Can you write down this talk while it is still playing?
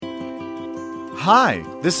Hi,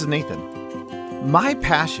 this is Nathan. My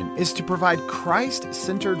passion is to provide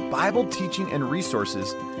Christ-centered Bible teaching and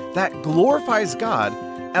resources that glorifies God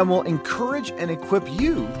and will encourage and equip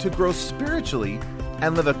you to grow spiritually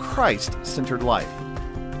and live a Christ-centered life.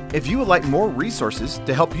 If you would like more resources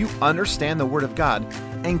to help you understand the Word of God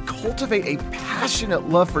and cultivate a passionate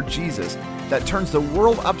love for Jesus that turns the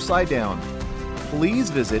world upside down, please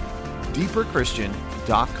visit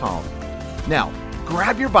deeperchristian.com. Now,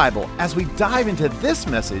 grab your Bible as we dive into this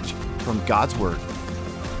message from God's Word.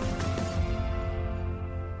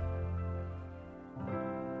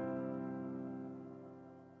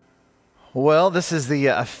 Well, this is the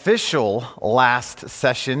official last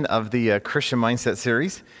session of the Christian Mindset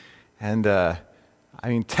series. And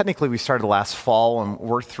technically we started last fall and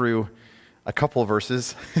worked through a couple of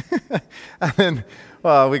verses. And then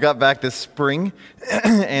we got back this spring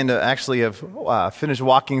and actually have finished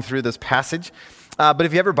walking through this passage. But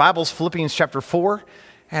if you have your Bibles, Philippians chapter 4.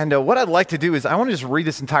 And what I'd like to do is I want to just read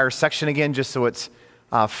this entire section again just so it's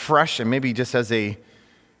fresh and maybe just as a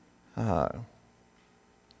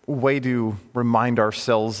way to remind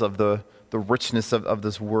ourselves of the richness of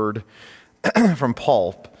this word from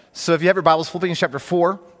Paul. So if you have your Bibles, Philippians chapter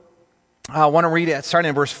 4, I want to read it starting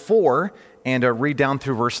in verse 4 and read down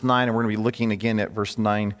through verse 9, and we're going to be looking again at verse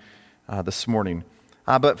 9 this morning.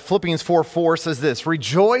 But Philippians 4:4 says this: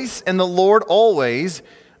 "Rejoice in the Lord always.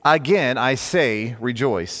 Again, I say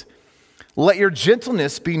rejoice. Let your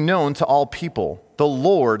gentleness be known to all people. The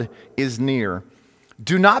Lord is near.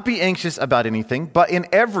 Do not be anxious about anything, but in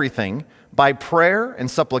everything, by prayer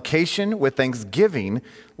and supplication with thanksgiving,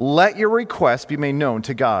 let your requests be made known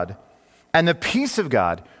to God. And the peace of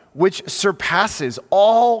God, which surpasses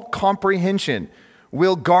all comprehension,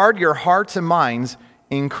 will guard your hearts and minds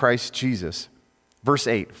in Christ Jesus." Verse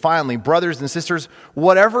 8, "Finally, brothers and sisters,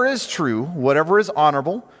 whatever is true, whatever is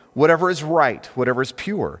honorable, whatever is right, whatever is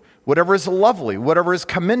pure, whatever is lovely, whatever is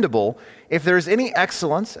commendable, if there is any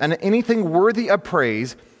excellence and anything worthy of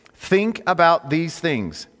praise, think about these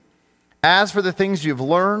things. As for the things you've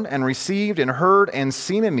learned and received and heard and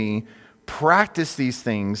seen in me, practice these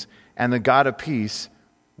things, and the God of peace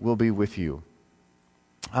will be with you."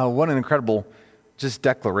 What an incredible just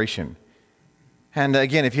declaration. And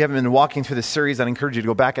again, if you haven't been walking through this series, I'd encourage you to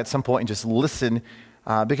go back at some point and just listen,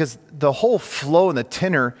 because the whole flow and the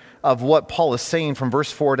tenor of what Paul is saying from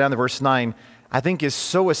verse 4 down to verse 9, I think is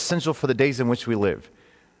so essential for the days in which we live.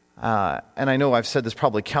 And I know I've said this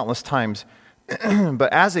probably countless times,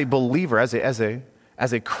 but as a believer, as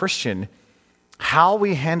a Christian, how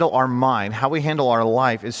we handle our mind, how we handle our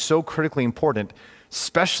life is so critically important,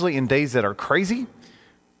 especially in days that are crazy,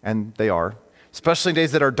 and they are, especially in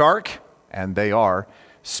days that are dark, and they are,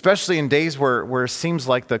 especially in days where it seems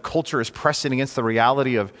like the culture is pressing against the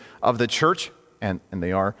reality of the church, and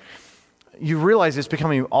they are. You realize it's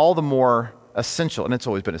becoming all the more essential, and it's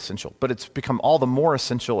always been essential, but it's become all the more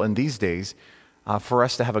essential in these days for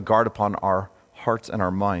us to have a guard upon our hearts and our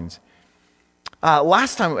minds.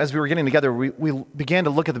 Last time, as we were getting together, we began to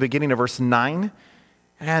look at the beginning of verse 9.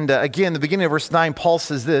 And again, the beginning of verse 9, Paul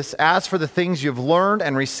says this: "As for the things you've learned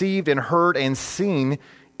and received and heard and seen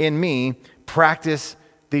in me, practice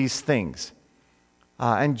these things."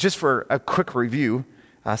 And just for a quick review,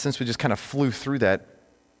 since we just kind of flew through that,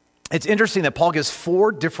 it's interesting that Paul gives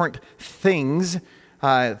 4 different things,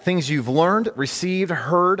 things you've learned, received,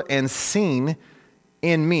 heard, and seen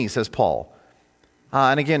in me, says Paul.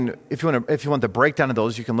 And again, if you want the breakdown of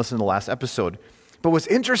those, you can listen to the last episode. But what's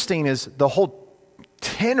interesting is the whole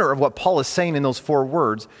tenor of what Paul is saying in those 4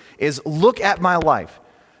 words is, look at my life.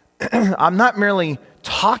 I'm not merely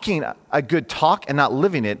talking a good talk and not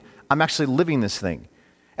living it. I'm actually living this thing.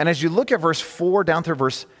 And as you look at verse 4 down through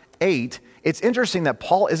verse 8, it's interesting that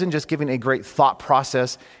Paul isn't just giving a great thought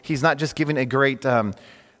process. He's not just giving a great,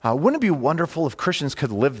 wouldn't it be wonderful if Christians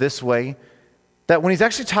could live this way? That when he's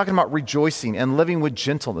actually talking about rejoicing and living with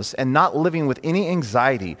gentleness and not living with any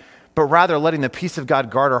anxiety, but rather letting the peace of God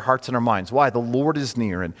guard our hearts and our minds. Why? The Lord is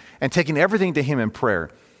near, and taking everything to him in prayer.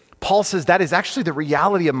 Paul says that is actually the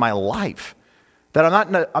reality of my life. That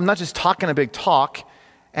I'm not just talking a big talk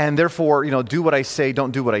and therefore, do what I say,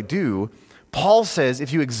 don't do what I do. Paul says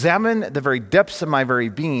if you examine the very depths of my very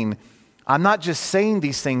being, I'm not just saying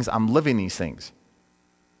these things, I'm living these things.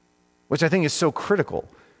 Which I think is so critical.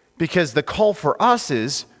 Because the call for us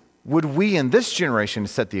is, would we in this generation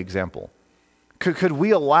set the example? Could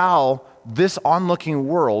we allow this onlooking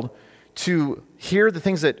world to hear the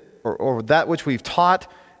things that, or that which we've taught,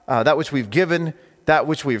 that which we've given, that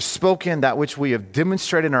which we have spoken, that which we have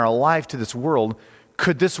demonstrated in our life to this world?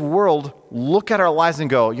 Could this world look at our lives and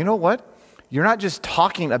go, you know what? You're not just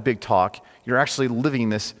talking a big talk, you're actually living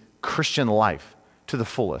this Christian life to the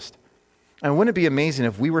fullest. And wouldn't it be amazing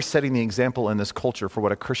if we were setting the example in this culture for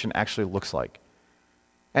what a Christian actually looks like?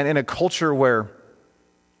 And in a culture where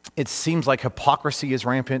it seems like hypocrisy is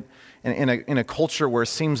rampant, and in a culture where it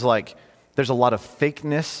seems like there's a lot of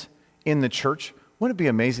fakeness in the church, wouldn't it be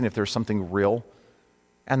amazing if there's something real?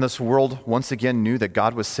 And this world once again knew that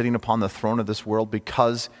God was sitting upon the throne of this world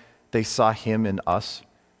because they saw him in us.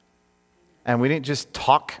 And we didn't just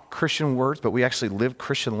talk Christian words, but we actually lived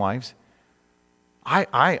Christian lives.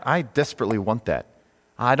 I desperately want that.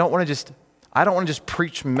 I don't want to just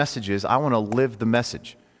preach messages. I want to live the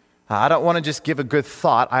message. I don't want to just give a good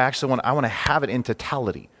thought. I want to have it in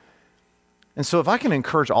totality. And so if I can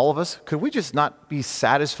encourage all of us, could we just not be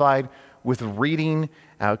satisfied with reading?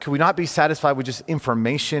 Could we not be satisfied with just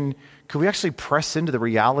information? Could we actually press into the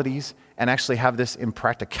realities and actually have this in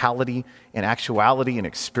practicality, in actuality, and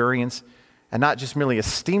experience, and not just merely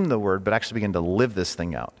esteem the word, but actually begin to live this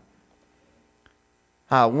thing out?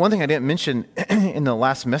 One thing I didn't mention in the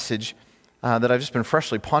last message that I've just been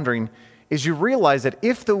freshly pondering is you realize that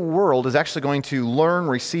if the world is actually going to learn,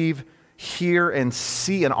 receive, hear, and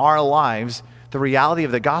see in our lives the reality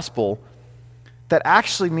of the gospel, that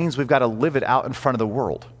actually means we've got to live it out in front of the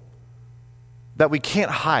world. That we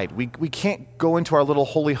can't hide. We can't go into our little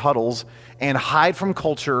holy huddles and hide from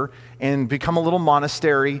culture and become a little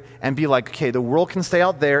monastery and be like, okay, the world can stay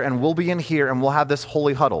out there and we'll be in here and we'll have this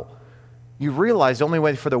holy huddle. You realize the only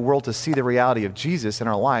way for the world to see the reality of Jesus in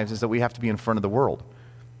our lives is that we have to be in front of the world.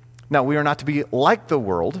 Now, we are not to be like the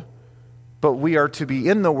world, but we are to be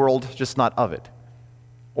in the world, just not of it.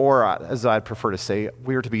 Or, as I'd prefer to say,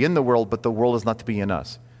 we are to be in the world, but the world is not to be in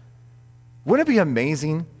us. Wouldn't it be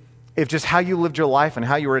amazing if just how you lived your life and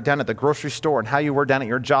how you were down at the grocery store and how you were down at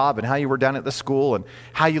your job and how you were down at the school and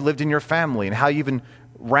how you lived in your family and how you even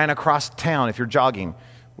ran across town if you're jogging,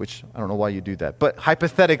 which I don't know why you do that, but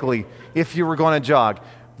hypothetically, if you were going to jog,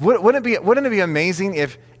 wouldn't it be amazing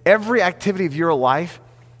if every activity of your life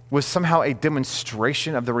was somehow a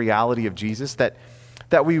demonstration of the reality of Jesus, that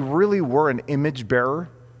we really were an image bearer,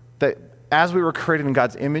 that as we were created in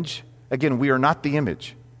God's image, again, we are not the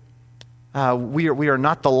image. We are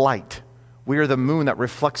not the light. We are the moon that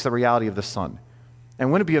reflects the reality of the sun.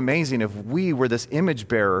 And wouldn't it be amazing if we were this image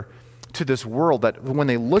bearer to this world, that when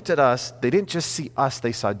they looked at us, they didn't just see us,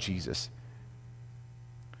 they saw Jesus.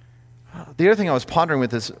 The other thing I was pondering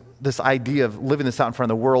with this idea of living this out in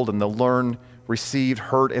front of the world and the learn, received,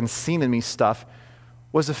 heard, and seen in me stuff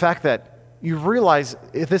was the fact that you realize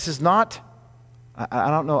if this is not, I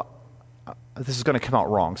don't know, this is going to come out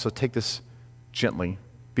wrong, so take this gently,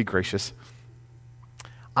 be gracious.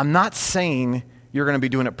 I'm not saying you're going to be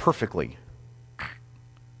doing it perfectly.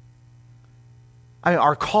 I mean,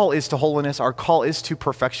 our call is to holiness. Our call is to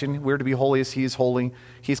perfection. We're to be holy as he is holy.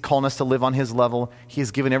 He's calling us to live on his level. He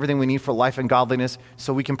has given everything we need for life and godliness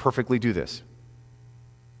so we can perfectly do this.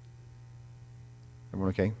 Everyone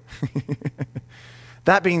okay?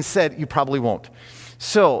 That being said, you probably won't.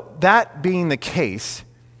 So that being the case,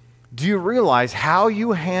 do you realize how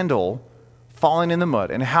you handle falling in the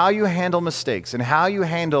mud and how you handle mistakes and how you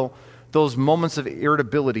handle those moments of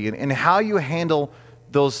irritability and how you handle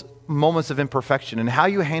those moments of imperfection and how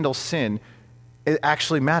you handle sin, it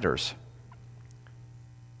actually matters.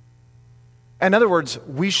 In other words,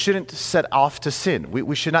 we shouldn't set off to sin.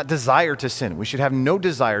 We should not desire to sin. We should have no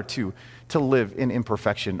desire to live in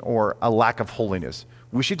imperfection or a lack of holiness.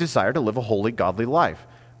 We should desire to live a holy, godly life.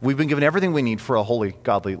 We've been given everything we need for a holy,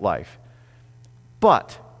 godly life.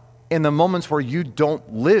 But in the moments where you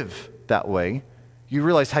don't live that way, you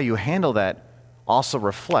realize how you handle that also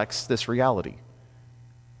reflects this reality.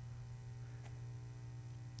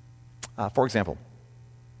 For example,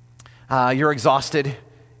 you're exhausted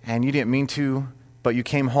and you didn't mean to, but you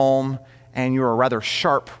came home and you were rather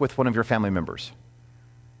sharp with one of your family members.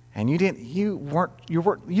 And you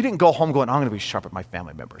didn't go home going, I'm going to be sharp with my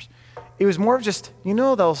family members. It was more of just,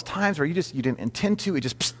 those times where you didn't intend to, it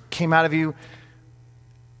just came out of you.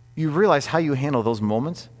 You realize how you handle those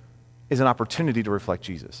moments is an opportunity to reflect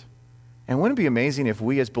Jesus. And wouldn't it be amazing if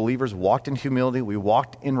we as believers walked in humility, we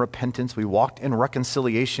walked in repentance, we walked in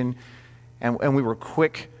reconciliation, and we were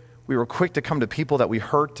quick to come to people that we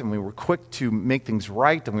hurt, and we were quick to make things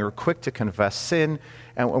right, and we were quick to confess sin,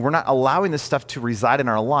 and we're not allowing this stuff to reside in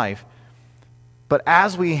our life. But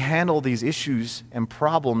as we handle these issues and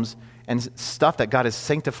problems and stuff that God is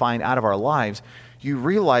sanctifying out of our lives, you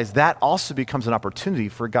realize that also becomes an opportunity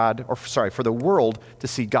for the world to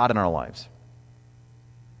see God in our lives.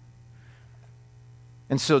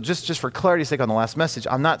 And so just for clarity's sake on the last message,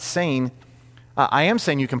 I am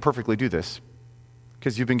saying you can perfectly do this.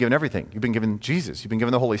 because you've been given everything. You've been given Jesus. You've been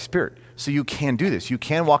given the Holy Spirit. So you can do this. You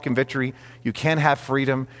can walk in victory. You can have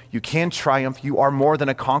freedom. You can triumph. You are more than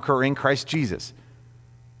a conqueror in Christ Jesus.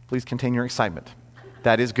 Please contain your excitement.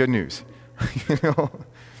 That is good news. You know?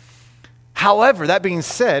 However, that being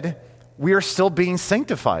said, we are still being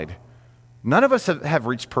sanctified. None of us have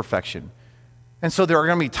reached perfection. And so there are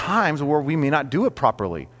going to be times where we may not do it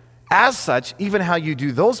properly. As such, even how you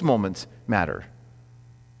do those moments matter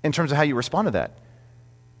in terms of how you respond to that.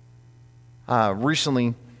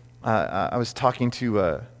 Recently, I was talking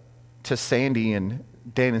to Sandy, and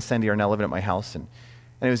Dan and Sandy are now living at my house. And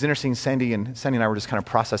it was interesting, Sandy and I were just kind of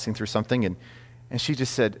processing through something. And she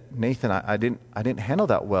just said, Nathan, I didn't handle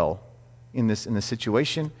that well in this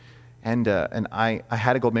situation. And I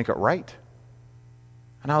had to go make it right.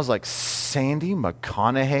 And I was like, Sandy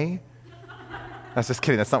McConaughey? I was just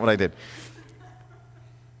kidding. That's not what I did.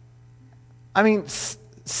 I mean,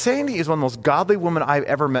 Sandy is one of the most godly women I've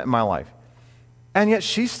ever met in my life. And yet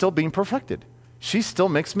she's still being perfected. She still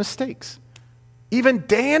makes mistakes. Even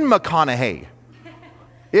Dan McConaughey,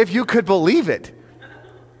 if you could believe it.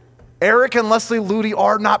 Eric and Leslie Ludy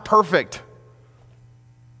are not perfect.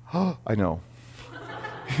 Oh, I know.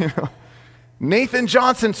 You know. Nathan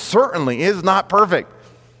Johnson certainly is not perfect.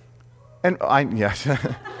 And yes.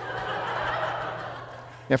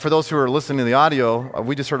 Yeah, for those who are listening to the audio,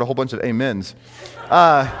 we just heard a whole bunch of amens.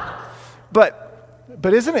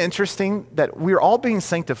 But isn't it interesting that we're all being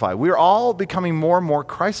sanctified? We're all becoming more and more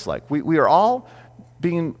Christ-like. We are all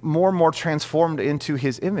being more and more transformed into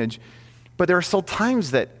his image. But there are still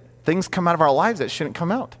times that things come out of our lives that shouldn't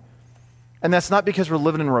come out. And that's not because we're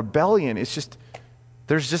living in rebellion. It's just,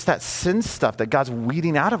 there's just that sin stuff that God's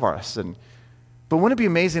weeding out of us. But wouldn't it be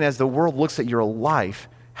amazing as the world looks at your life,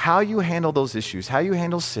 how you handle those issues, how you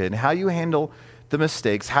handle sin, how you handle the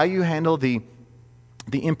mistakes, how you handle the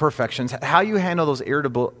imperfections, how you handle those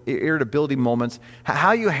irritability moments,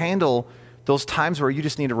 how you handle those times where you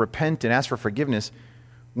just need to repent and ask for forgiveness.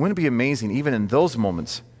 Wouldn't it be amazing, even in those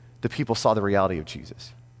moments, the people saw the reality of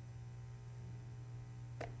Jesus?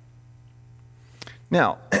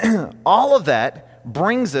 Now, all of that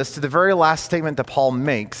brings us to the very last statement that Paul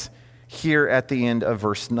makes here at the end of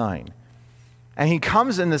verse 9. And he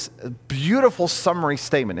comes in this beautiful summary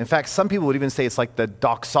statement. In fact, some people would even say it's like the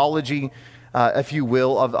doxology, if you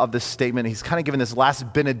will, of this statement. He's kind of given this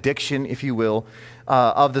last benediction, if you will,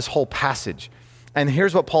 of this whole passage. And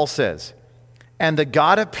here's what Paul says. And the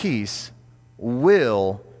God of peace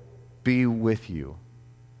will be with you.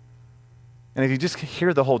 And if you just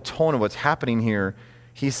hear the whole tone of what's happening here,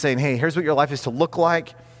 he's saying, hey, here's what your life is to look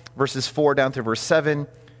like. Verses 4 down through verse 7.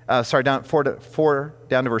 4 down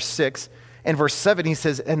to verse 6. And verse 7, he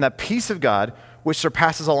says, and the peace of God, which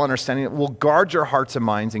surpasses all understanding, will guard your hearts and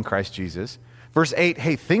minds in Christ Jesus. Verse 8,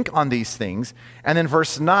 hey, think on these things. And then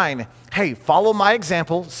verse 9, hey, follow my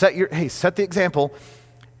example. Set the example.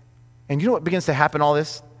 And you know what begins to happen all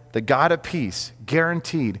this? The God of peace,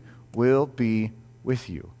 guaranteed, will be with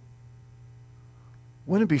you.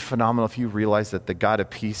 Wouldn't it be phenomenal if you realized that the God of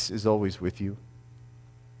peace is always with you?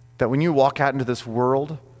 That when you walk out into this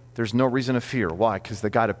world, there's no reason to fear. Why? Because the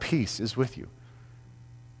God of peace is with you.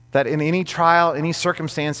 That in any trial, any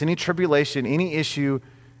circumstance, any tribulation, any issue,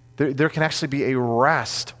 there can actually be a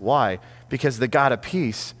rest. Why? Because the God of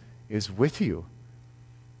peace is with you.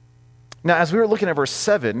 Now, as we were looking at verse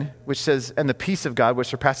 7, which says, and the peace of God, which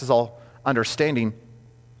surpasses all understanding,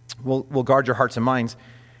 will guard your hearts and minds.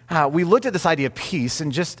 We looked at this idea of peace,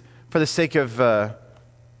 and just for the sake of,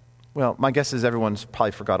 my guess is everyone's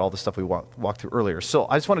probably forgot all the stuff we walked through earlier. So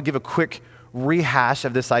I just want to give a quick rehash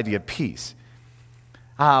of this idea of peace.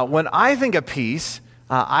 When I think of peace,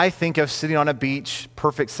 I think of sitting on a beach,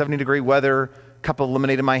 perfect 70-degree weather, cup of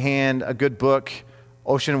lemonade in my hand, a good book,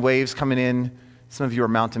 ocean waves coming in. Some of you are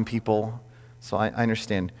mountain people, so I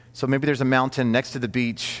understand. So maybe there's a mountain next to the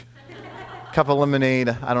beach, cup of lemonade.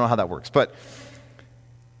 I don't know how that works, but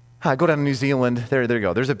go down to New Zealand. There you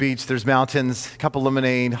go. There's a beach. There's mountains. Cup of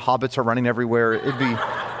lemonade. Hobbits are running everywhere.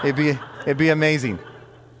 It'd be amazing.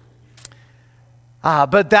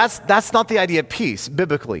 But that's not the idea of peace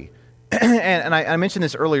biblically. and I mentioned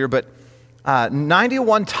this earlier, but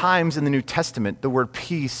 91 times in the New Testament the word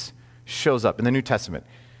peace shows up in the New Testament,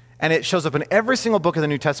 and it shows up in every single book of the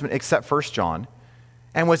New Testament except 1 John.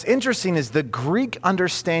 And what's interesting is the Greek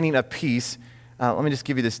understanding of peace. Let me just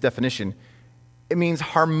give you this definition. It means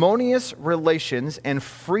harmonious relations and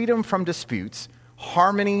freedom from disputes,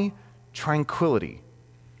 harmony, tranquility.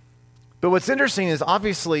 But what's interesting is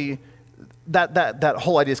obviously that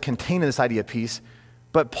whole idea is contained in this idea of peace.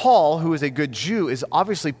 But Paul, who is a good Jew, is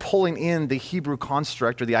obviously pulling in the Hebrew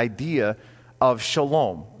construct or the idea of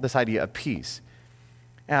shalom, this idea of peace.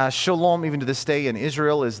 Shalom, even to this day in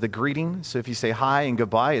Israel, is the greeting. So if you say hi and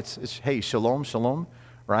goodbye, it's hey, shalom, shalom,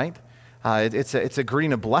 right? It's a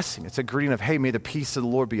greeting of blessing. It's a greeting of, hey, may the peace of the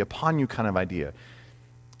Lord be upon you kind of idea.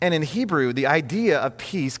 And in Hebrew, the idea of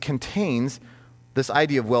peace contains this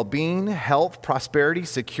idea of well-being, health, prosperity,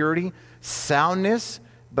 security, soundness,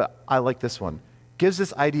 but I like this one. Gives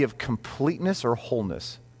this idea of completeness or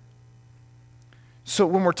wholeness. So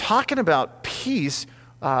when we're talking about peace,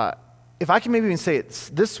 if I can maybe even say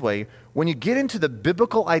it this way, when you get into the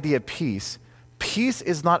biblical idea of peace, peace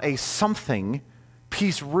is not a something,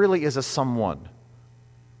 peace really is a someone.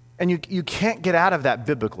 And you can't get out of that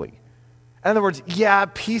biblically. In other words, yeah,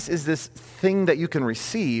 peace is this thing that you can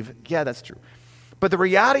receive. Yeah, that's true. But the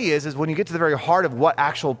reality is when you get to the very heart of what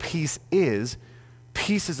actual peace is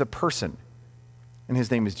a person. And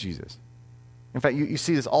his name is Jesus. In fact, you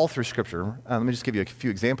see this all through Scripture. Let me just give you a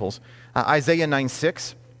few examples. Isaiah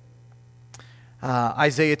 9:6.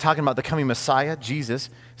 Isaiah, talking about the coming Messiah, Jesus,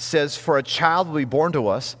 says, "For a child will be born to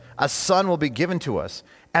us, a son will be given to us,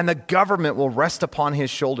 and the government will rest upon his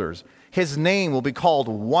shoulders. His name will be called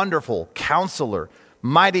Wonderful, Counselor,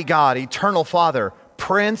 Mighty God, Eternal Father,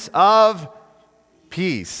 Prince of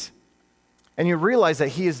Peace." And you realize that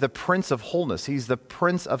he is the Prince of Wholeness. He's the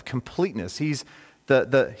Prince of Completeness. He's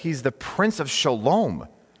the Prince of Shalom.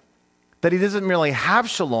 That he doesn't merely have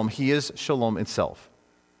shalom, he is shalom itself.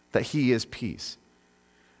 That he is peace.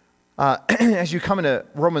 As you come into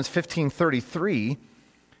Romans 15:33,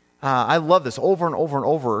 I love this over and over and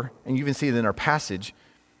over, and you even see it in our passage.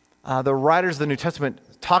 The writers of the New Testament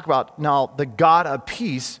talk about, now the God of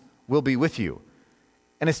peace will be with you.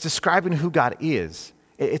 And it's describing who God is.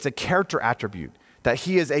 It's a character attribute, that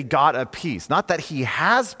he is a God of peace. Not that he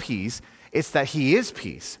has peace, it's that he is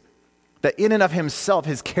peace. That in and of himself,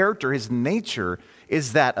 his character, his nature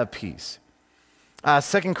is that of peace.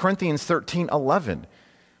 2 Corinthians 13:11,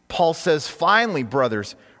 Paul says, "Finally,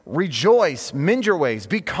 brothers, rejoice, mend your ways,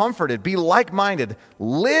 be comforted, be like-minded,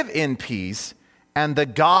 live in peace, and the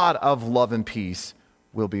God of love and peace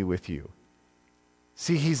will be with you."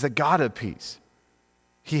 See, he's the God of peace.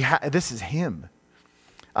 This is him.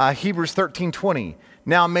 Hebrews 13:20,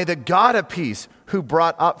 "Now may the God of peace, who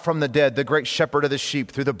brought up from the dead the great shepherd of the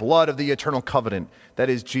sheep through the blood of the eternal covenant, that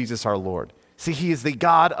is Jesus our Lord." See, he is the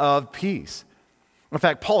God of peace. In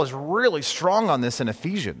fact, Paul is really strong on this in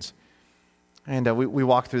Ephesians. And we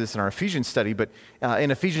walked through this in our Ephesians study, but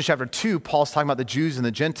in Ephesians chapter 2, Paul's talking about the Jews and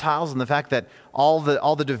the Gentiles and the fact that all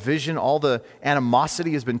the division, all the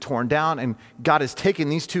animosity has been torn down, and God has taken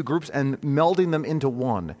these two groups and melding them into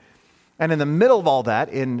one. And in the middle of all that,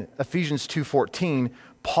 in Ephesians 2:14,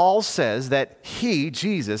 Paul says that he,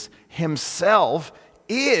 Jesus, himself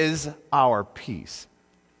is our peace.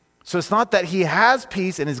 So it's not that he has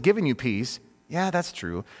peace and is giving you peace. Yeah, that's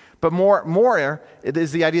true. But more, it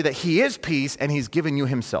is the idea that he is peace and he's given you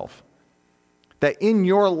himself. That in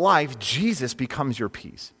your life, Jesus becomes your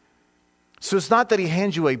peace. So it's not that he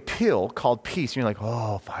hands you a pill called peace and you're like,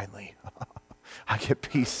 oh, finally, I get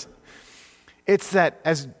peace. It's that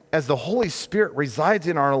as the Holy Spirit resides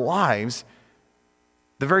in our lives,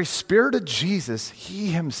 the very Spirit of Jesus,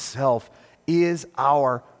 he himself is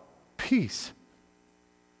our peace.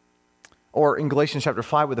 Or in Galatians chapter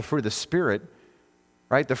 5 with the fruit of the Spirit,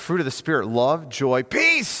 right? The fruit of the Spirit, love, joy,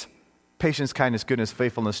 peace, patience, kindness, goodness,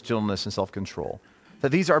 faithfulness, gentleness, and self-control. That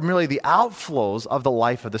these are merely the outflows of the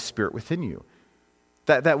life of the Spirit within you.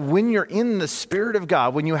 That when you're in the Spirit of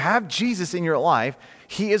God, when you have Jesus in your life,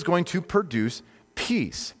 he is going to produce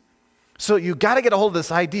peace. So you got to get a hold of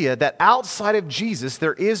this idea that outside of Jesus,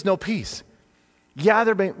 there is no peace. Yeah,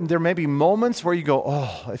 there may be moments where you go,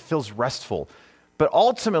 oh, it feels restful. But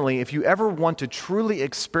ultimately, if you ever want to truly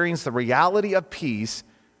experience the reality of peace,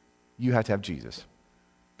 you have to have Jesus.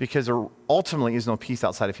 Because there ultimately is no peace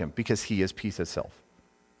outside of him, because he is peace itself.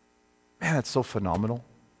 Man, that's so phenomenal.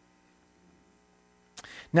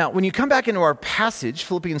 Now, when you come back into our passage,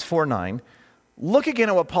 Philippians 4:9, look again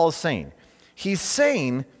at what Paul is saying. He's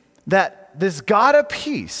saying that this God of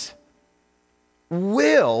peace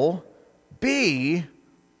will be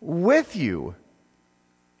with you.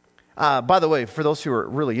 By the way, for those who are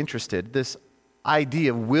really interested, this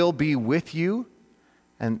idea of will be with you,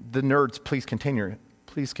 and the nerds, please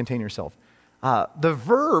contain yourself. The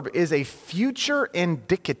verb is a future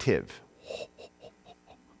indicative,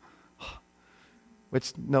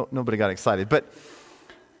 which nobody got excited. But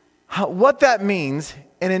what that means,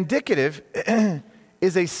 an indicative,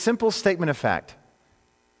 is a simple statement of fact,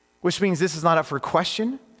 which means this is not up for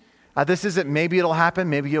question. This isn't maybe it'll happen,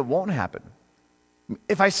 maybe it won't happen.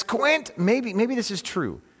 If I squint, maybe this is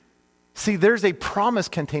true. See, there's a promise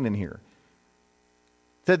contained in here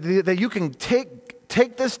that you can take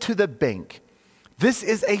take this to the bank. This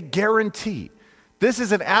is a guarantee. This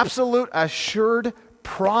is an absolute assured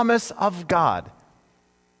promise of God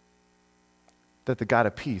that the God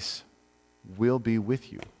of peace will be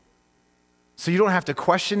with you. So you don't have to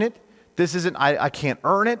question it. This isn't, I can't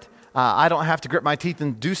earn it. I don't have to grit my teeth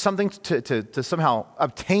and do something to somehow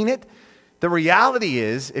obtain it. The reality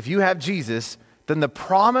is, if you have Jesus, then the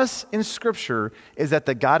promise in Scripture is that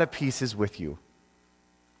the God of peace is with you.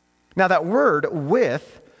 Now that word,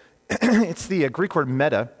 with, it's the Greek word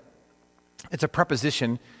meta. It's a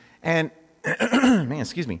preposition. And,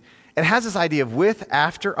 it has this idea of with,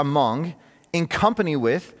 after, among, in company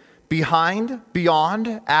with, behind,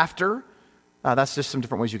 beyond, after. That's just some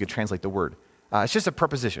different ways you could translate the word. It's just a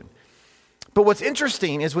preposition. But what's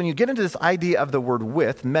interesting is when you get into this idea of the word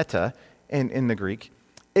with, meta, in the Greek,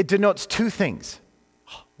 it denotes two things.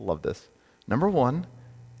 Love this. Number one,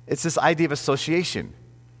 it's this idea of association.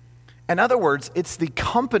 In other words, it's the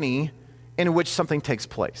company in which something takes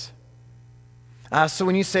place. So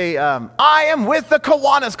when you say, I am with the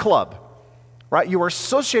Kiwanis Club, right? You are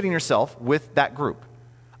associating yourself with that group.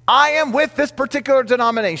 I am with this particular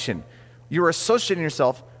denomination. You're associating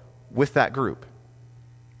yourself with that group.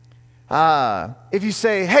 If you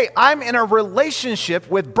say, hey, I'm in a relationship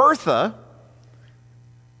with Bertha,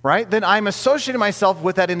 right? Then I'm associating myself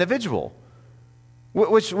with that individual,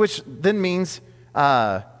 which then means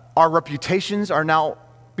our reputations are now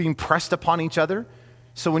being pressed upon each other.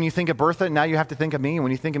 So when you think of Bertha, now you have to think of me. And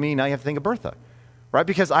when you think of me, now you have to think of Bertha, right?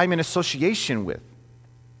 Because I'm in association with.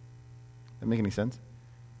 Does that make any sense?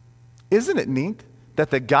 Isn't it neat that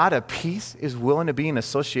the God of peace is willing to be in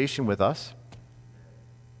association with us?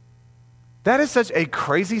 That is such a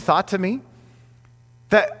crazy thought to me.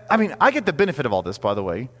 I get the benefit of all this, by the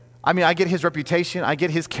way. I get his reputation, I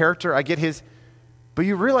get his character, but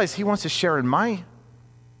you realize he wants to share in my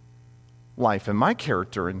life and my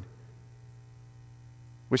character, and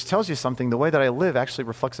which tells you something. The way that I live actually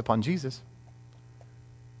reflects upon Jesus.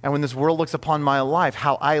 And when this world looks upon my life,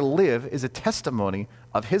 how I live is a testimony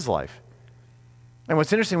of his life. And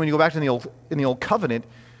what's interesting, when you go back to in the old covenant,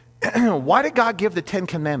 why did God give the 10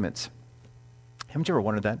 commandments? Haven't you ever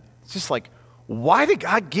wondered that? It's just like, why did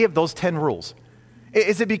God give those 10 rules?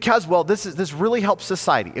 Is it because, this really helps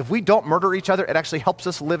society? If we don't murder each other, it actually helps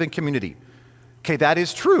us live in community. Okay, that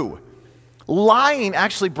is true. Lying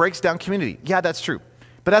actually breaks down community. Yeah, that's true.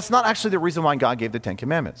 But that's not actually the reason why God gave the 10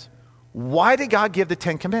 commandments. Why did God give the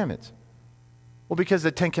 10 commandments? Well, because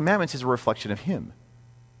the 10 commandments is a reflection of him.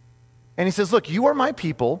 And he says, look, you are my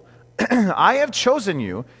people. I have chosen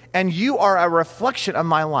you, and you are a reflection of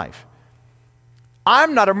my life.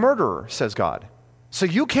 I'm not a murderer, says God. So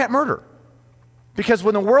you can't murder. Because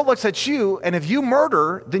when the world looks at you, and if you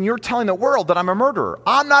murder, then you're telling the world that I'm a murderer.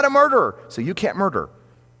 I'm not a murderer, so you can't murder.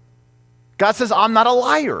 God says, I'm not a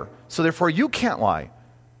liar, so therefore you can't lie.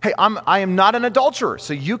 Hey, I am not an adulterer,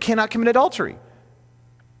 so you cannot commit adultery.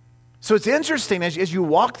 So it's interesting, as you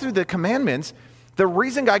walk through the commandments, the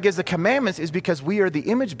reason God gives the commandments is because we are the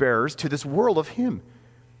image bearers to this world of him.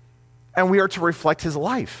 And we are to reflect his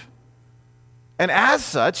life. And as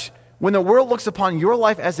such, when the world looks upon your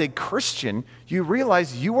life as a Christian, you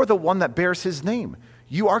realize you are the one that bears his name.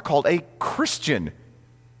 You are called a Christian,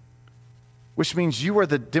 which means you are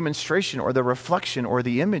the demonstration or the reflection or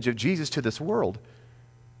the image of Jesus to this world.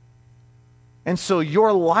 And so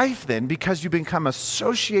your life then, because you become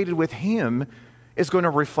associated with him, is going to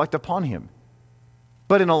reflect upon him.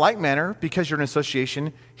 But in a like manner, because you're in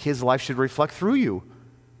association, his life should reflect through you.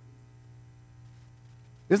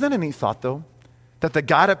 Isn't that a neat thought, though? That the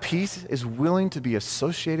God of peace is willing to be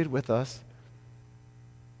associated with us.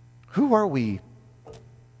 Who are we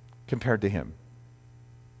compared to him?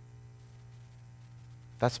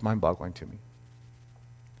 That's mind-boggling to me.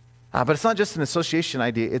 But it's not just an association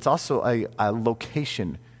idea, it's also a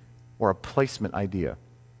location or a placement idea.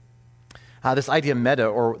 This idea of meta,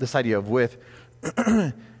 or this idea of with.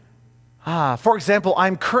 For example,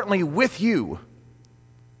 I'm currently with you.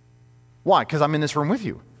 Why? Because I'm in this room with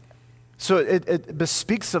you. So it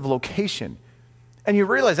bespeaks of location. And you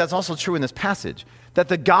realize that's also true in this passage, that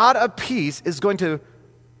the God of peace is going to,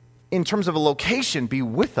 in terms of a location, be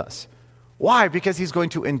with us. Why? Because he's going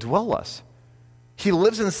to indwell us. He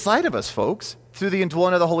lives inside of us, folks, through the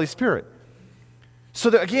indwelling of the Holy Spirit. So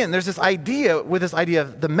again, there's this idea with this idea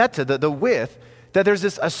of the meta, the with, that there's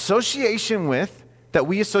this association with, that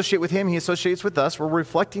we associate with him, he associates with us. We're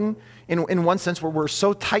reflecting in one sense where we're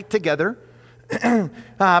so tight together.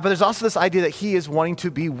 But there's also this idea that he is wanting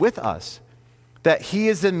to be with us, that he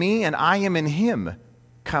is in me and I am in him,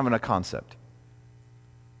 kind of a concept.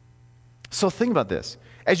 So think about this.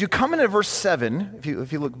 As you come into verse 7,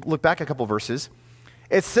 if you look back a couple verses,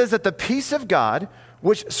 it says that the peace of God,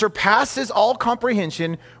 which surpasses all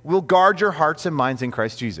comprehension, will guard your hearts and minds in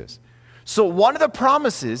Christ Jesus. So one of the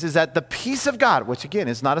promises is that the peace of God, which again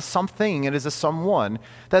is not a something, it is a someone,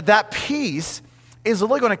 that peace is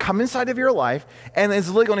literally going to come inside of your life and is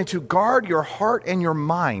literally going to guard your heart and your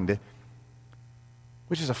mind,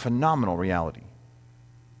 which is a phenomenal reality.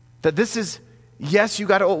 That this is, yes, you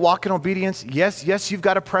got to walk in obedience. Yes, you've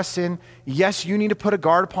got to press in. Yes, you need to put a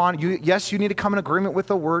guard upon. Yes, you need to come in agreement with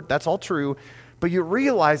the word. That's all true. But you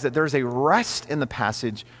realize that there's a rest in the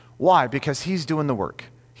passage. Why? Because he's doing the work.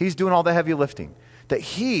 He's doing all the heavy lifting. That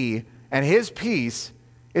he and his peace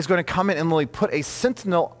is going to come in and literally put a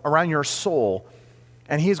sentinel around your soul,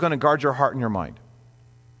 and he's going to guard your heart and your mind.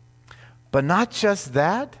 But not just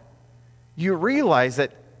that, you realize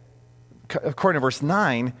that, according to verse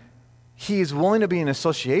 9, he is willing to be in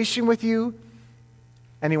association with you,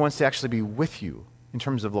 and he wants to actually be with you in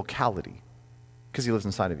terms of locality, because he lives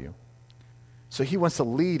inside of you. So he wants to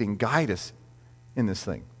lead and guide us in this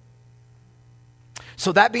thing.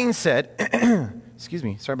 So that being said, excuse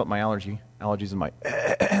me, sorry about my allergies in my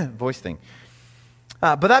voice thing.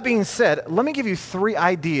 But that being said, let me give you 3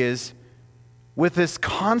 ideas with this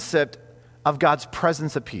concept of God's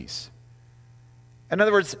presence of peace. In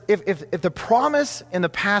other words, if the promise in the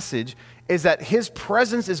passage is that his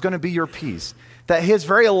presence is going to be your peace, that his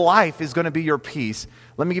very life is going to be your peace,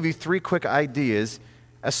 let me give you 3 quick ideas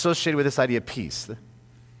associated with this idea of peace.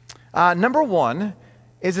 Number 1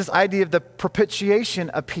 is this idea of the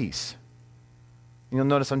propitiation of peace. You'll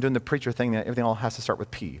notice I'm doing the preacher thing, that everything all has to start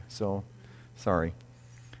with P, so sorry.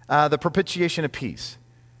 The propitiation of peace.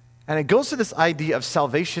 And it goes to this idea of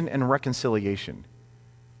salvation and reconciliation.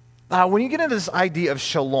 When you get into this idea of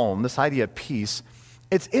shalom, this idea of peace,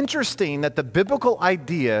 it's interesting that the biblical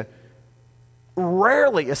idea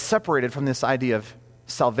rarely is separated from this idea of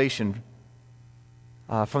salvation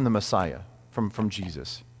from the Messiah, from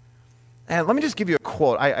Jesus. And let me just give you a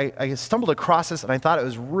quote. I stumbled across this and I thought it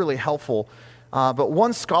was really helpful. But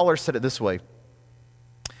one scholar said it this way.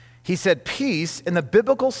 He said, peace in the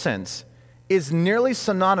biblical sense is nearly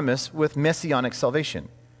synonymous with messianic salvation.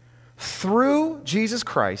 Through Jesus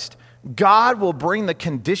Christ, God will bring the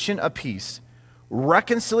condition of peace,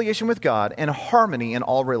 reconciliation with God, and harmony in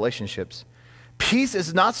all relationships. Peace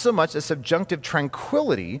is not so much a subjunctive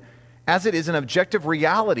tranquility as it is an objective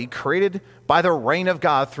reality created by the reign of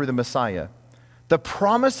God through the Messiah. The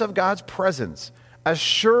promise of God's presence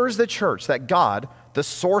assures the church that God, the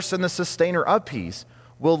source and the sustainer of peace,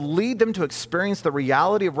 will lead them to experience the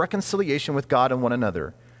reality of reconciliation with God and one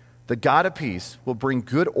another. The God of peace will bring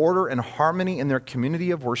good order and harmony in their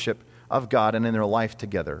community of worship of God and in their life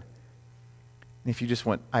together. And if you just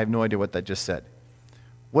went, I have no idea what that just said.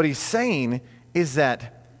 What he's saying is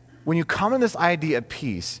that when you come in this idea of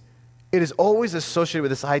peace, it is always associated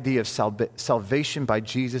with this idea of salvation by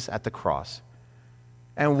Jesus at the cross.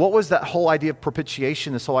 And what was that whole idea of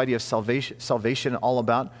propitiation, this whole idea of salvation all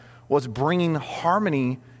about? Was bringing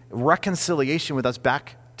harmony, reconciliation with us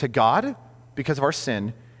back to God because of our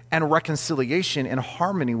sin, and reconciliation and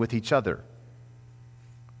harmony with each other.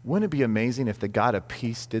 Wouldn't it be amazing if the God of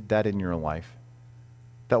peace did that in your life?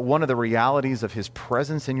 That one of the realities of his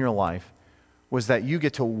presence in your life was that you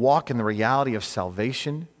get to walk in the reality of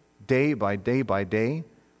salvation day by day by day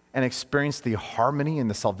and experience the harmony and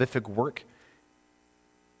the salvific work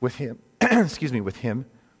with him. with him.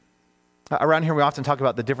 Around here we often talk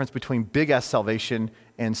about the difference between big S salvation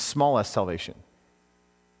and small S salvation.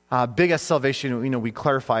 Big S salvation, we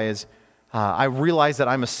clarify as I realize that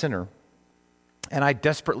I'm a sinner and I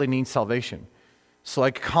desperately need salvation. So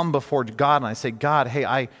I come before God and I say, God, hey,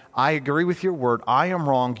 I agree with your word. I am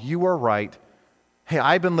wrong. You are right. Hey,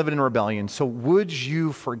 I've been living in rebellion, so would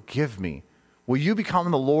you forgive me? Will you become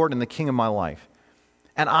the Lord and the King of my life?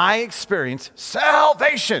 And I experience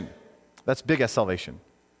salvation. That's big S salvation.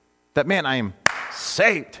 That, man, I am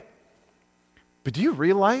saved. But do you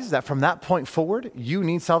realize that from that point forward, you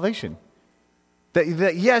need salvation?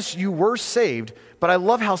 That yes, you were saved, but I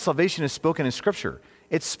love how salvation is spoken in Scripture.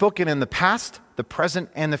 It's spoken in the past, the present,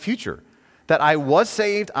 and the future. That I was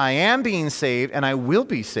saved, I am being saved, and I will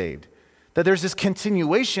be saved. That there's this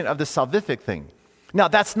continuation of the salvific thing. Now,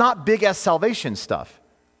 that's not big S salvation stuff.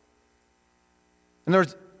 And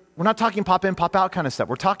we're not talking pop in, pop out kind of stuff.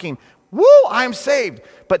 We're talking, woo, I'm saved.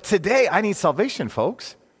 But today, I need salvation,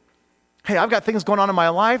 folks. Hey, I've got things going on in my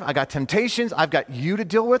life. I got temptations. I've got you to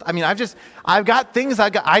deal with. I mean, I've got things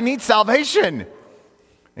I need salvation.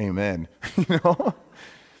 Amen.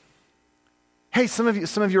 Hey, some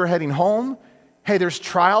of you are heading home. Hey, there's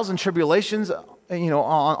trials and tribulations,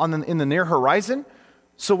 in the near horizon.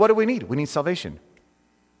 So what do we need? We need salvation.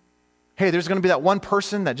 Hey, there's going to be that one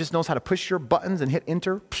person that just knows how to push your buttons and hit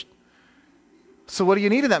enter. Psh. So what do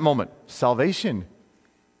you need in that moment? Salvation.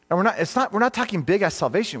 And we're not talking big ass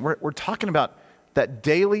salvation. We're talking about that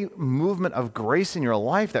daily movement of grace in your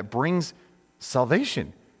life that brings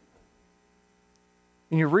salvation.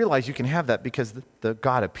 And you realize you can have that because the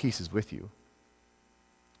God of peace is with you.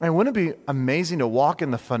 And wouldn't it be amazing to walk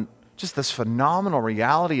in just this phenomenal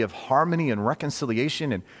reality of harmony and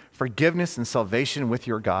reconciliation and forgiveness and salvation with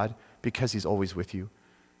your God because he's always with you?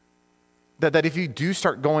 That if you do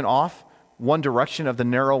start going off one direction of the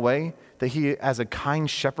narrow way, that he, as a kind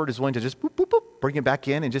shepherd, is willing to just boop, boop, boop, bring you back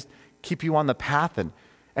in and just keep you on the path, and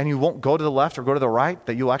you won't go to the left or go to the right,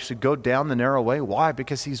 that you'll actually go down the narrow way. Why?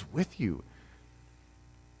 Because he's with you.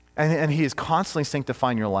 And he is constantly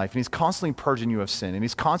sanctifying your life, and he's constantly purging you of sin, and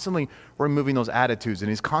he's constantly removing those attitudes, and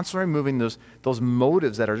he's constantly removing those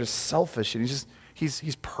motives that are just selfish, and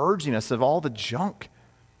he's purging us of all the junk.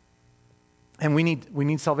 And we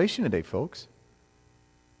need salvation today, folks.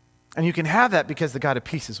 And you can have that because the God of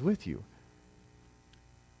peace is with you.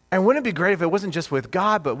 And wouldn't it be great if it wasn't just with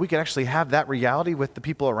God, but we could actually have that reality with the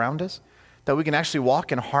people around us? That we can actually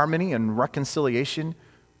walk in harmony and reconciliation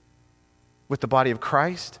with the body of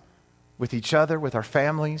Christ, with each other, with our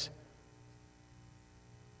families.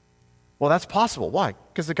 Well, that's possible. Why?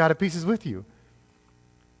 Because the God of peace is with you.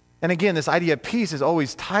 And again, this idea of peace is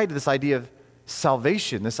always tied to this idea of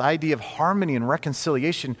salvation, this idea of harmony and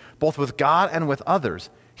reconciliation, both with God and with others.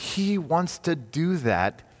 He wants to do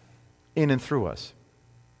that in and through us.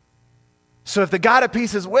 So if the God of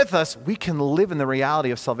peace is with us, we can live in the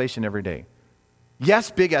reality of salvation every day. Yes,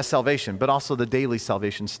 big as salvation, but also the daily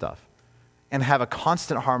salvation stuff. And have a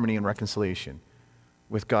constant harmony and reconciliation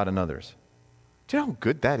with God and others. Do you know how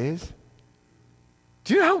good that is?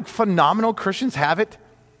 Do you know how phenomenal Christians have it?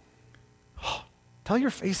 Oh, tell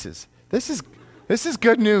your faces. This is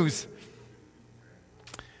good news.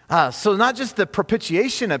 So not just the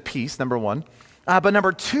propitiation of peace, number one, but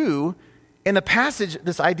number two, in the passage,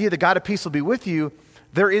 this idea that God of peace will be with you,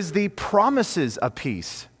 there is the promises of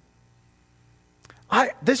peace.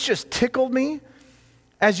 This just tickled me.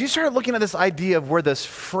 As you started looking at this idea of where this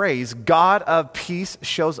phrase, God of peace,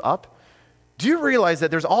 shows up, do you realize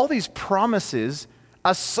that there's all these promises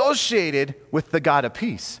associated with the God of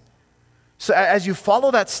peace? So as you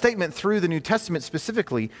follow that statement through the New Testament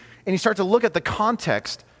specifically, and you start to look at the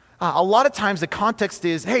context, a lot of times the context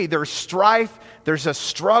is, hey, there's strife, there's a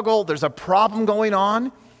struggle, there's a problem going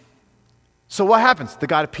on. So what happens? The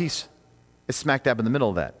God of peace is smack dab in the middle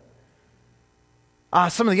of that.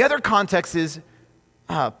 Some of the other context is,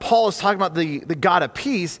 Paul is talking about the God of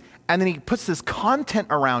peace, and then he puts this content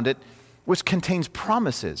around it, which contains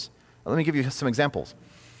promises. Let me give you some examples.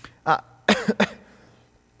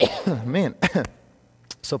 Man,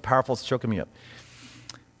 so powerful, it's choking me up.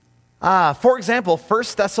 For example,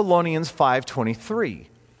 1 Thessalonians 5:23.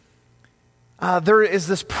 There is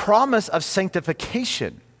this promise of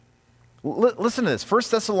sanctification. Listen to this, 1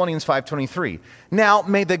 Thessalonians 5:23. Now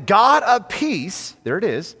may the God of peace, there it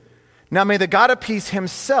is, now may the God of peace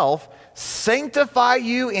himself sanctify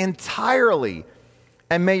you entirely,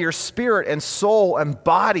 and may your spirit and soul and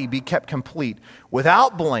body be kept complete,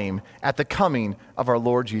 without blame, at the coming of our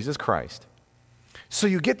Lord Jesus Christ. So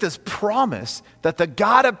you get this promise that the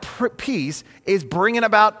God of peace is bringing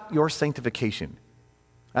about your sanctification.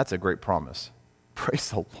 That's a great promise. Praise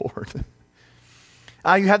the Lord.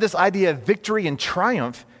 You have this idea of victory and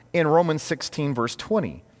triumph in Romans 16, verse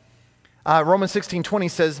 20. Romans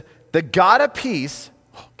 16:20 says, the God of peace,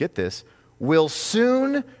 get this, will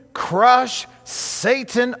soon crush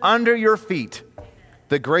Satan under your feet.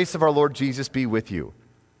 The grace of our Lord Jesus be with you.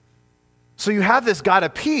 So you have this God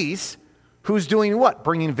of peace who's doing what?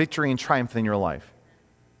 Bringing victory and triumph in your life.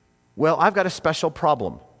 Well, I've got a special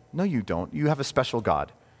problem. No, you don't. You have a special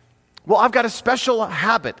God. Well, I've got a special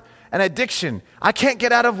habit, an addiction. I can't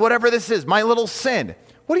get out of whatever this is, my little sin.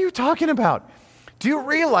 What are you talking about? Do you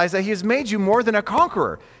realize that he has made you more than a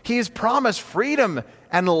conqueror? He has promised freedom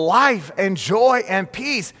and life and joy and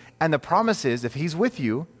peace. And the promise is, if he's with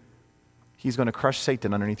you, he's going to crush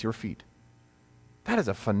Satan underneath your feet. That is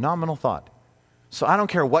a phenomenal thought. So I don't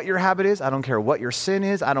care what your habit is. I don't care what your sin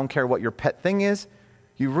is. I don't care what your pet thing is.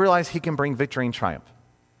 You realize he can bring victory and triumph.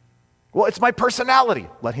 Well, it's my personality.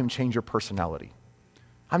 Let him change your personality.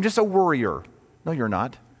 I'm just a worrier. No, you're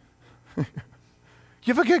not. You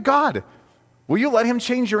have a good God. Will you let him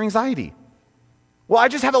change your anxiety? Well, I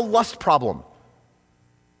just have a lust problem.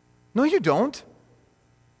 No, you don't.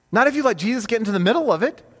 Not if you let Jesus get into the middle of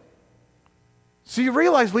it. So you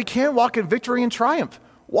realize we can walk in victory and triumph.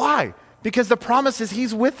 Why? Because the promise is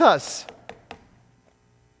he's with us.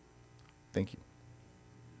 Thank you.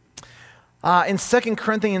 In 2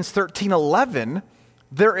 Corinthians 13:11,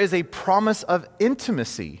 there is a promise of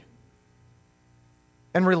intimacy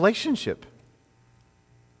and relationship.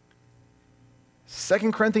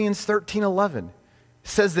 2 Corinthians 13:11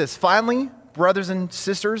 says this, "Finally, brothers and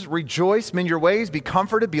sisters, rejoice, mend your ways, be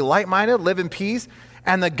comforted, be light-minded, live in peace,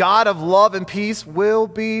 and the God of love and peace will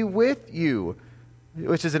be with you."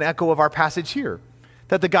 Which is an echo of our passage here.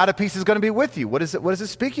 That the God of peace is going to be with you. What is it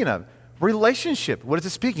speaking of? Relationship. What is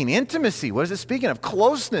it speaking? Intimacy. What is it speaking of?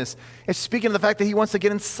 Closeness. It's speaking of the fact that he wants to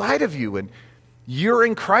get inside of you, and you're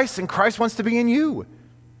in Christ, and Christ wants to be in you.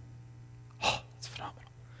 Oh, it's phenomenal.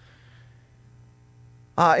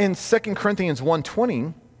 In 2 Corinthians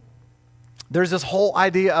 1:20, there's this whole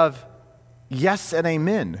idea of yes and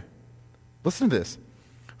amen. Listen to this.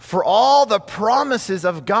 "For all the promises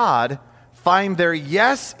of God find their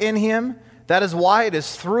yes in him. That is why it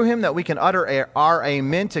is through him that we can utter our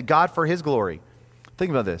amen to God for his glory." Think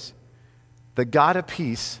about this. The God of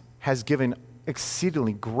peace has given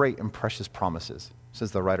exceedingly great and precious promises,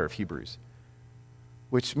 says the writer of Hebrews.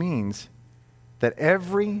 Which means that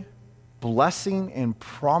every blessing and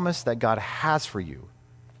promise that God has for you,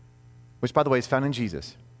 which by the way is found in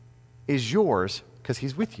Jesus, is yours because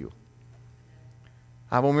he's with you.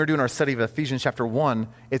 When we were doing our study of Ephesians chapter 1,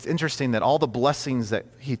 it's interesting that all the blessings that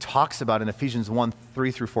he talks about in Ephesians 1,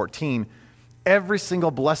 3 through 14, every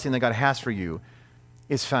single blessing that God has for you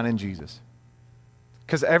is found in Jesus.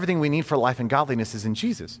 Because everything we need for life and godliness is in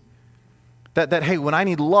Jesus. That hey, when I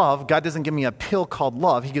need love, God doesn't give me a pill called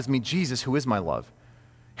love. He gives me Jesus, who is my love.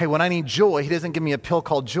 Hey, when I need joy, he doesn't give me a pill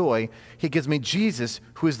called joy. He gives me Jesus,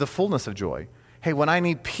 who is the fullness of joy. Hey, when I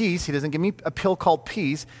need peace, he doesn't give me a pill called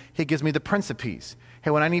peace. He gives me the Prince of Peace. Hey,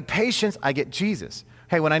 when I need patience, I get Jesus.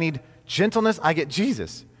 Hey, when I need gentleness, I get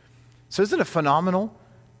Jesus. So isn't it phenomenal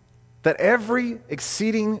that every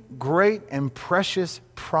exceeding great and precious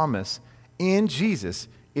promise in Jesus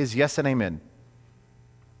is yes and amen?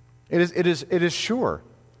 It is sure.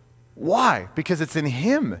 Why? Because it's in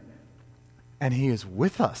him and he is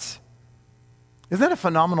with us. Isn't that a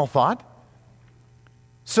phenomenal thought?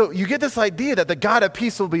 So you get this idea that the God of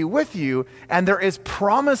peace will be with you, and there is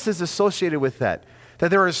promises associated with that. That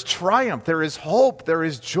there is triumph, there is hope, there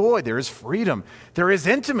is joy, there is freedom, there is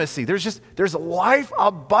intimacy, there's life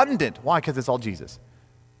abundant. Why? Because it's all Jesus.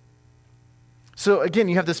 So again,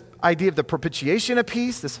 you have this idea of the propitiation of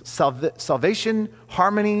peace, this salvation,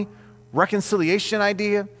 harmony, reconciliation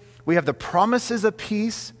idea. We have the promises of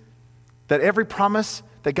peace, that every promise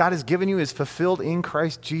that God has given you is fulfilled in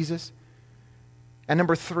Christ Jesus. And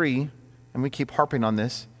number 3, and we keep harping on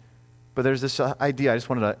this, but there's this idea, I just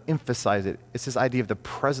wanted to emphasize it. It's this idea of the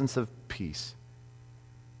presence of peace,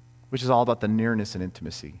 which is all about the nearness and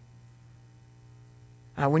intimacy.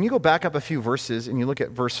 When you go back up a few verses and you look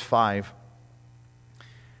at verse 5,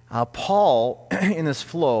 Paul, in this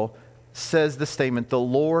flow, says the statement, "The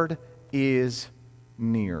Lord is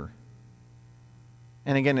near."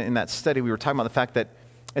 And again, in that study, we were talking about the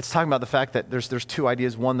fact that there's two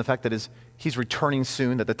ideas. One, the fact that he's returning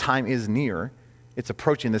soon, that the time is near. It's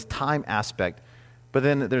approaching, this time aspect. But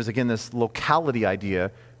then there's, again, this locality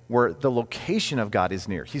idea where the location of God is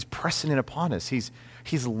near. He's pressing in upon us. He's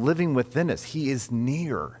living within us. He is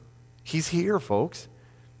near. He's here, folks.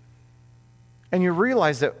 And you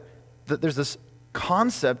realize that there's this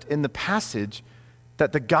concept in the passage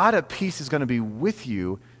that the God of peace is going to be with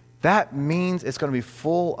you. That means it's going to be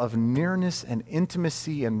full of nearness and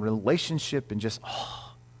intimacy and relationship and just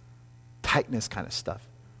tightness kind of stuff,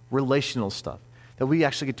 relational stuff, that we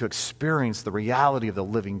actually get to experience the reality of the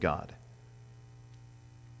living God.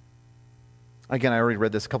 Again, I already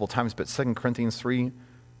read this a couple times, but 2 Corinthians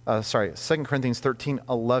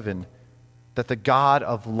 13:11, that the God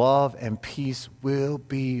of love and peace will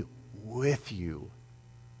be with you.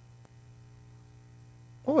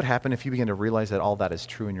 What would happen if you begin to realize that all that is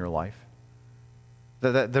true in your life?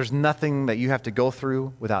 That there's nothing that you have to go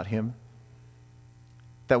through without him?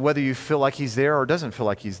 That whether you feel like he's there or doesn't feel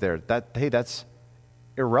like he's there, that's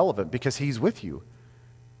irrelevant because he's with you.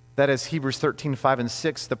 That is Hebrews 13:5 and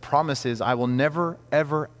 6, the promise is, I will never,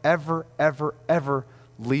 ever, ever, ever, ever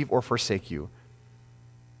leave or forsake you.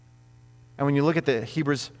 And when you look at the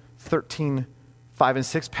Hebrews 13:5 and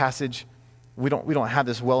 6 passage, we don't have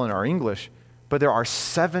this well in our English, but there are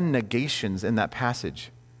 7 negations in that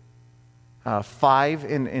passage. 5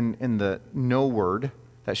 in the no word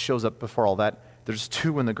that shows up before all that. There's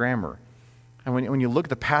 2 in the grammar. And when you look at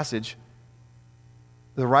the passage,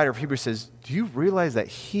 the writer of Hebrews says, do you realize that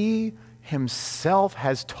he himself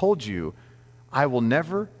has told you, I will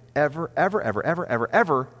never, ever, ever, ever, ever, ever,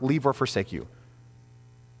 ever leave or forsake you?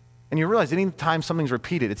 And you realize any time something's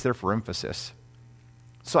repeated, it's there for emphasis.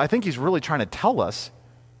 So I think he's really trying to tell us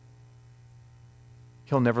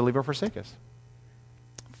he'll never leave or forsake us.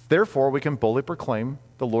 Therefore, we can boldly proclaim,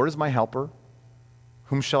 the Lord is my helper.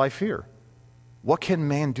 Whom shall I fear? What can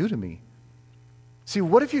man do to me? See,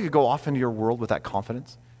 what if you could go off into your world with that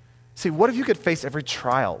confidence? See, what if you could face every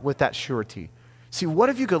trial with that surety? See, what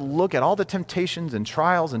if you could look at all the temptations and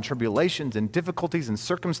trials and tribulations and difficulties and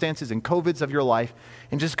circumstances and COVIDs of your life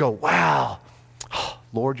and just go, wow,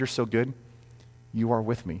 Lord, you're so good. You are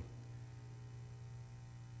with me.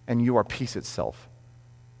 And you are peace itself.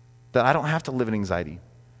 That I don't have to live in anxiety.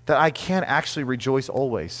 That I can actually rejoice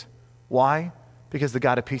always. Why? Because the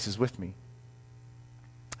God of peace is with me.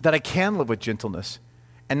 That I can live with gentleness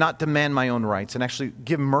and not demand my own rights and actually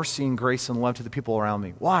give mercy and grace and love to the people around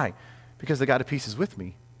me. Why? Because the God of peace is with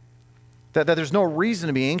me. That there's no reason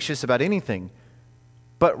to be anxious about anything,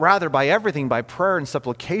 but rather by everything, by prayer and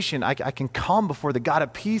supplication, I can come before the God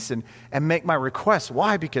of peace and make my requests.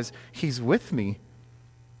 Why? Because he's with me.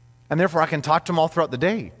 And therefore I can talk to him all throughout the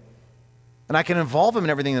day. And I can involve him in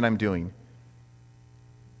everything that I'm doing.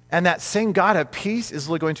 And that same God of peace is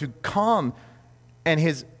going to come, and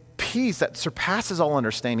his peace that surpasses all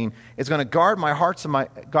understanding is going to guard my heart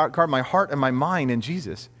and my mind in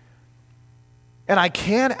Jesus. And I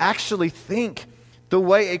can actually think the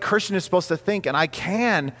way a Christian is supposed to think, and I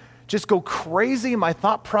can just go crazy in my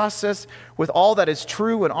thought process with all that is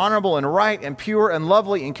true and honorable and right and pure and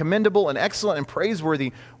lovely and commendable and excellent and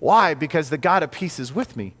praiseworthy. Why? Because the God of peace is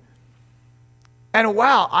with me. And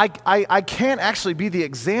wow, I can actually be the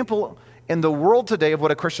example in the world today of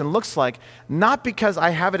what a Christian looks like, not because I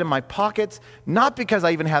have it in my pockets, not because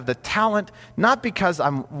I even have the talent, not because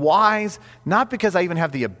I'm wise, not because I even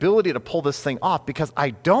have the ability to pull this thing off, because I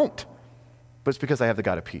don't, but it's because I have the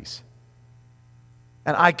God of peace.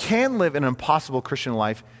 And I can live an impossible Christian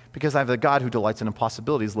life because I have the God who delights in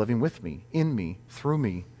impossibilities living with me, in me, through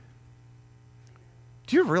me.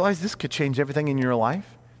 Do you realize this could change everything in your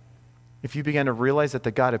life? If you began to realize that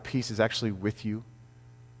the God of peace is actually with you,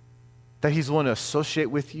 that he's willing to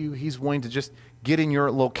associate with you, he's willing to just get in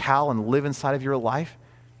your locale and live inside of your life.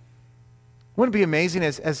 Wouldn't it be amazing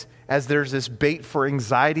as there's this bait for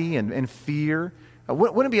anxiety and fear?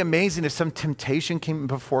 Wouldn't it be amazing if some temptation came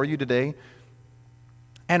before you today,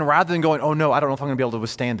 and rather than going, oh no, I don't know if I'm going to be able to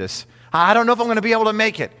withstand this. I don't know if I'm going to be able to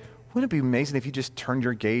make it. Wouldn't it be amazing if you just turned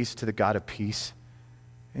your gaze to the God of peace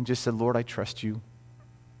and just said, Lord, I trust you.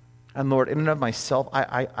 And Lord, in and of myself,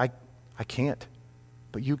 I can't,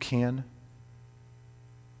 but you can.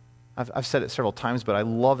 I've said it several times, but I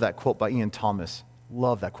love that quote by Ian Thomas.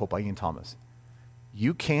 Love that quote by Ian Thomas.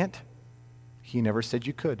 You can't. He never said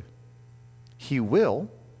you could. He will.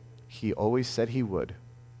 He always said he would.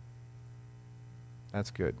 That's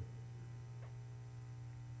good.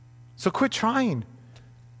 So quit trying.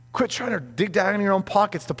 Quit trying to dig down in your own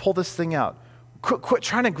pockets to pull this thing out. Quit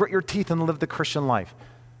trying to grit your teeth and live the Christian life.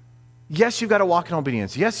 Yes, you've got to walk in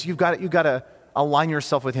obedience. Yes, you've got to align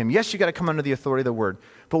yourself with him. Yes, you've got to come under the authority of the word.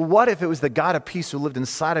 But what if it was the God of peace who lived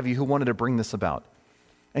inside of you who wanted to bring this about?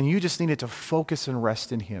 And you just needed to focus and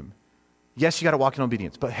rest in him. Yes, you got to walk in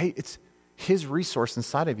obedience. But hey, it's his resource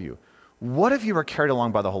inside of you. What if you were carried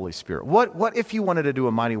along by the Holy Spirit? What if you wanted to do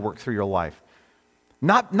a mighty work through your life?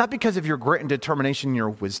 Not because of your grit and determination and your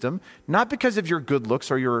wisdom, not because of your good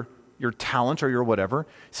looks or your talent or your whatever.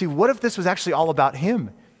 See, what if this was actually all about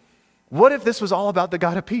him? What if this was all about the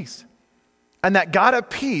God of peace? And that God of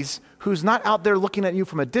peace, who's not out there looking at you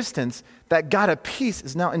from a distance, that God of peace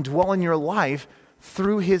is now indwelling your life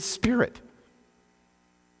through his Spirit.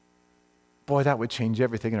 Boy, that would change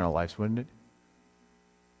everything in our lives, wouldn't it?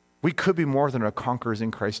 We could be more than our conquerors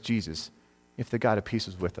in Christ Jesus if the God of peace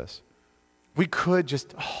was with us. We could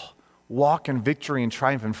just walk in victory and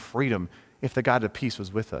triumph and freedom if the God of peace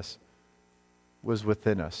was with us, was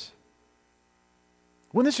within us.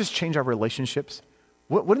 Wouldn't this just change our relationships?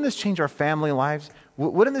 Wouldn't this change our family lives?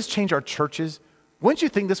 Wouldn't this change our churches? Wouldn't you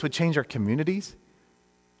think this would change our communities?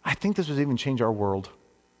 I think this would even change our world.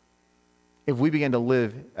 If we began to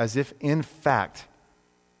live as if, in fact,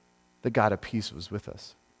 the God of peace was with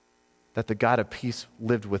us. That the God of peace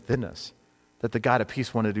lived within us. That the God of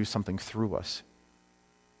peace wanted to do something through us.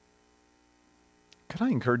 Could I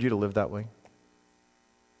encourage you to live that way?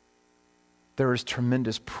 There is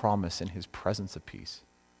tremendous promise in his presence of peace.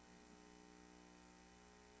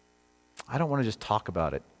 I don't want to just talk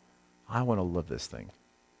about it. I want to live this thing.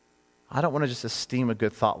 I don't want to just esteem a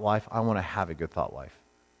good thought life. I want to have a good thought life.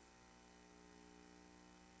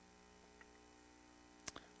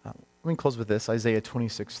 Let me close with this, Isaiah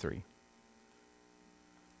 26:3.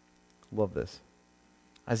 Love this.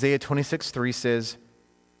 Isaiah 26:3 says,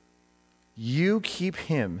 you keep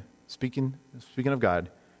him speaking of God,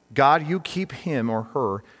 God, you keep him or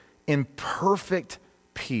her in perfect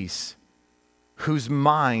peace, whose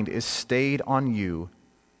mind is stayed on you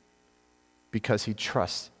because he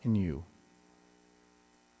trusts in you.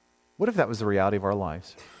 What if that was the reality of our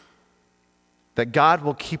lives? That God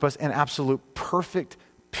will keep us in absolute perfect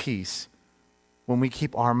peace when we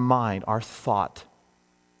keep our mind, our thought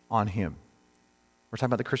on him. We're talking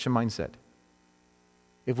about the Christian mindset.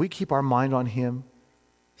 If we keep our mind on him,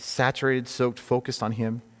 saturated, soaked, focused on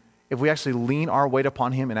him, if we actually lean our weight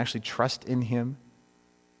upon him and actually trust in him,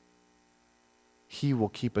 he will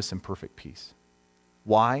keep us in perfect peace.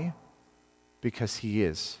 Why? Because he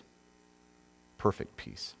is perfect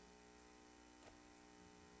peace.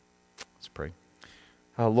 Let's pray.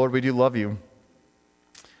 Lord, we do love you.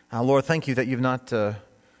 Lord, thank you that you've not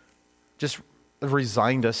just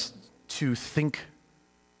resigned us to think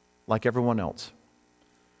like everyone else.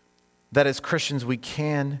 That as Christians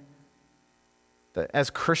that as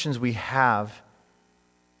Christians we have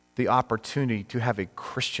the opportunity to have a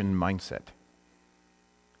Christian mindset.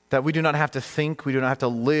 That we do not have to think, we do not have to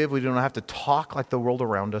live, we do not have to talk like the world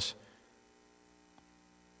around us,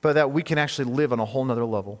 but that we can actually live on a whole nother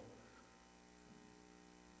level.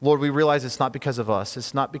 Lord, we realize it's not because of us.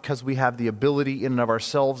 It's not because we have the ability in and of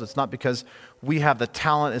ourselves. It's not because we have the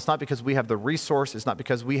talent. It's not because we have the resource. It's not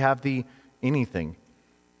because we have the anything.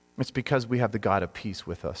 It's because we have the God of peace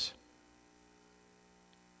with us.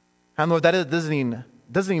 And Lord, that doesn't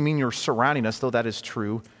even mean you're surrounding us, though that is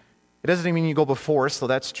true. It doesn't even mean you go before us, though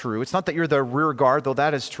that's true. It's not that you're the rear guard, though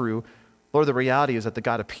that is true. Lord, the reality is that the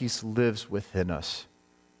God of peace lives within us.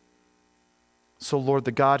 So Lord,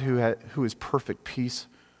 the God who is perfect peace,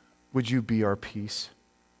 would you be our peace?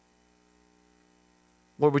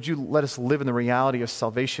 Lord, would you let us live in the reality of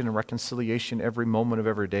salvation and reconciliation every moment of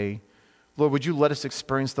every day? Lord, would you let us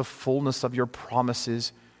experience the fullness of your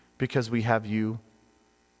promises because we have you?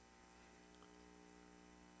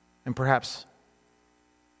 And perhaps,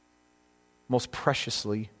 most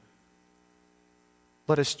preciously,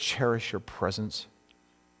 let us cherish your presence,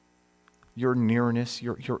 your nearness,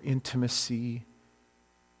 your intimacy,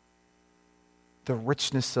 the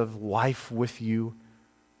richness of life with you.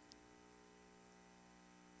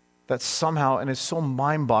 That somehow, and it's so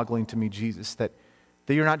mind-boggling to me, Jesus, that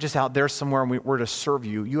you're not just out there somewhere and we're to serve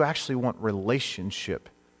you. You actually want relationship,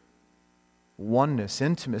 oneness,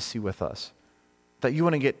 intimacy with us. That you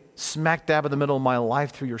want to get smack dab in the middle of my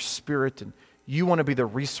life through your Spirit, and you want to be the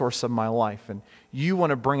resource of my life, and you want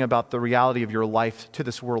to bring about the reality of your life to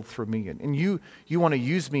this world through me. And you want to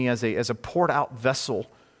use me as a poured out vessel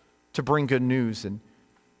to bring good news. And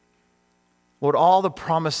Lord, all the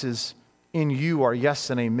promises in you are yes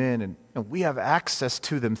and amen, and we have access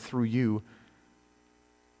to them through you.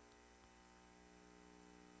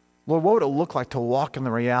 Lord, what would it look like to walk in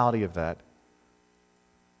the reality of that?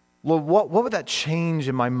 Lord, what would that change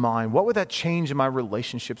in my mind? What would that change in my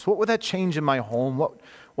relationships? What would that change in my home? What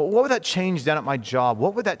would that change down at my job?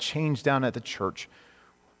 What would that change down at the church?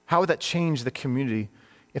 How would that change the community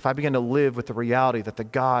if I began to live with the reality that the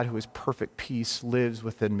God who is perfect peace lives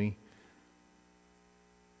within me?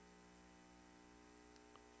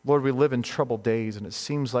 Lord, we live in troubled days, and it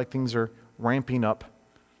seems like things are ramping up,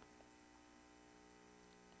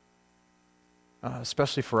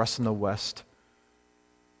 especially for us in the West.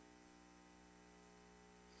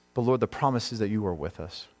 But Lord, the promise is that you are with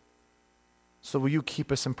us. So will you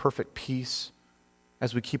keep us in perfect peace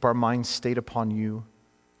as we keep our minds stayed upon you,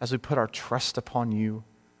 as we put our trust upon you?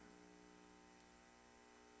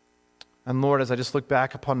 And Lord, as I just look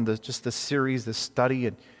back upon just this series, this study,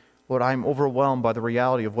 and Lord, I'm overwhelmed by the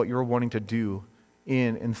reality of what you're wanting to do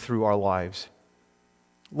in and through our lives.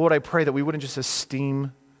 Lord, I pray that we wouldn't just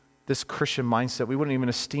esteem this Christian mindset. We wouldn't even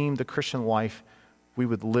esteem the Christian life. We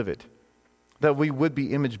would live it. That we would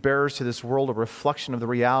be image bearers to this world, a reflection of the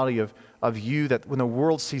reality of you, that when the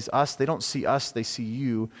world sees us, they don't see us, they see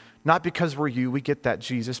you. Not because we're you, we get that,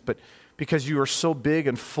 Jesus, but because you are so big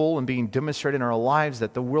and full and being demonstrated in our lives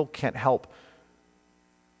that the world can't help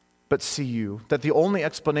but see you. That the only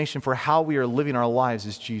explanation for how we are living our lives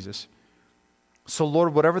is Jesus. So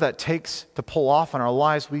Lord, whatever that takes to pull off in our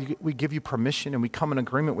lives, we give you permission, and we come in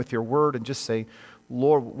agreement with your word and just say,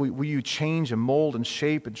 Lord, will you change and mold and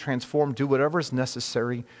shape and transform, do whatever is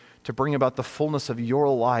necessary to bring about the fullness of your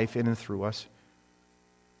life in and through us.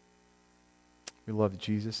 We love you,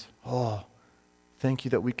 Jesus. Oh, thank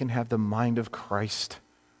you that we can have the mind of Christ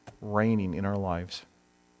reigning in our lives.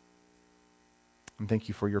 And thank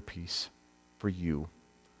you for your peace, for you.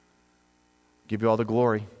 Give you all the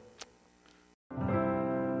glory.